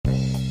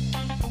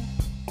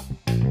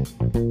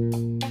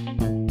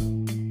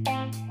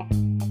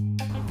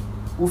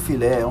O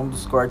filé é um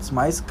dos cortes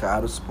mais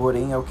caros,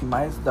 porém é o que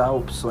mais dá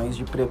opções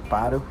de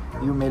preparo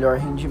e o melhor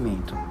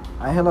rendimento.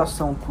 A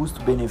relação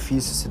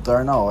custo-benefício se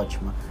torna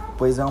ótima,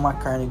 pois é uma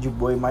carne de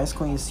boi mais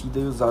conhecida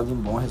e usada em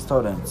bons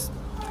restaurantes.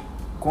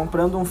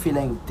 Comprando um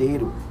filé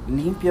inteiro,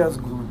 limpe as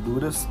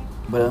gorduras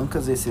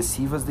brancas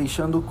excessivas,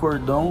 deixando o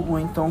cordão, ou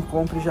então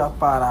compre já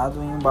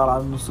parado e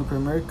embalado no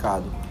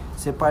supermercado.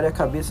 Separe a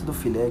cabeça do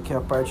filé, que é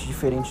a parte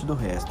diferente do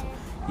resto,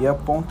 e a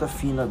ponta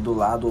fina do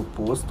lado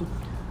oposto,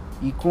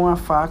 e com a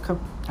faca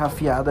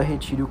afiada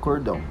retire o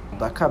cordão.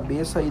 Da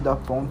cabeça e da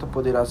ponta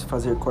poderá-se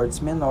fazer cortes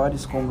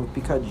menores, como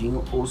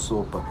picadinho ou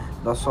sopa.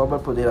 Da sobra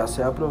poderá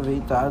ser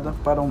aproveitada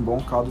para um bom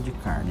caldo de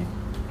carne.